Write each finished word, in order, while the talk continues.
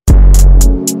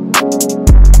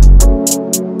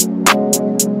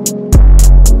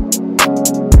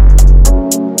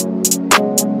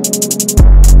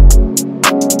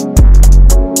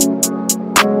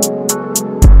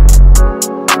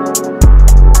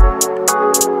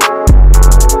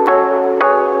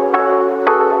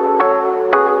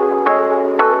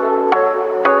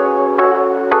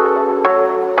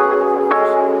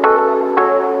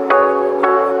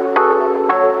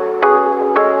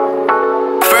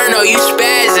know you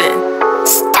spazzing.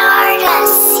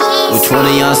 Which one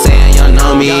of y'all saying y'all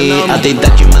know me? I think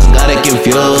that you must got it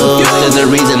confused. There's a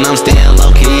reason I'm staying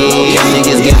low-key. Y'all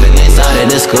niggas giving inside of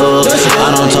the school.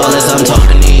 I don't talk unless I'm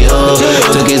talking to you.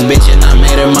 Took his bitch and I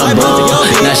made her my boo.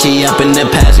 Now she up in the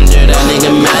passenger. That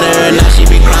nigga mad at her. Now she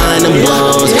be crying the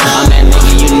blues. I'm that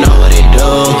nigga, you know what it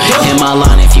do. Hit my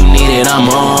line if you need it,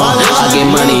 I'm on. I get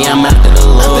money, I'm after the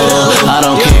low. I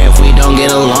don't care if we don't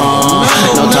get along.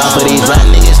 No time for these rap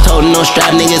niggas. Toting no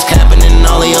strap niggas capping in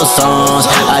all of your songs.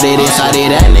 I did this, I did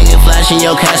that, nigga flashing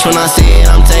your cash when I see it,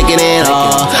 I'm taking it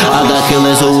all. I got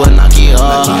killers who will knock you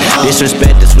off.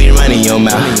 Disrespect the sweet run in your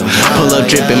mouth. Pull up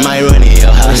trippin', might run in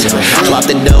your house. Swap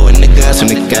the dough and the guns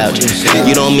from the couch.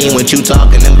 You don't mean what you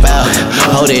talking about.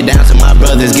 Hold it down till my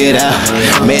brothers get out.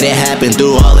 Made it happen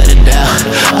through all of the doubt.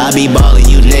 I be ballin',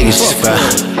 you niggas just proud.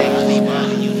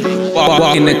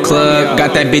 Walk in the club,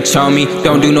 got that bitch on me.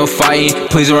 Don't do no fighting,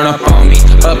 please run up on me.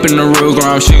 Up in the Ruger,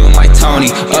 I'm shooting like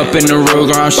Tony. Up in the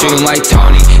Ruger, I'm shooting like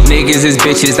Tony. Niggas is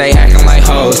bitches, they acting like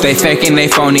hoes. They faking, they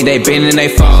phony, they bending, they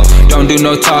fall. Don't do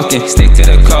no talking, stick to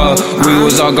the code. We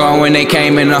was all gone when they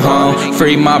came in the home.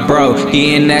 Free my bro,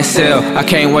 he in that cell. I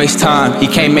can't waste time, he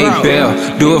can't make bail.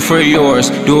 Do it for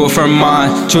yours, do it for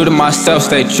mine. True to myself,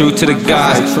 stay true to the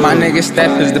gods. My nigga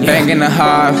step is the bang in the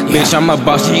hive. Bitch, I'm a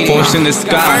boss, force in the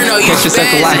sky. Catch us at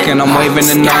the like and I'm waving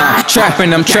the nine.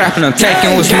 I'm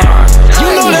taking what's mine. You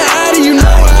know that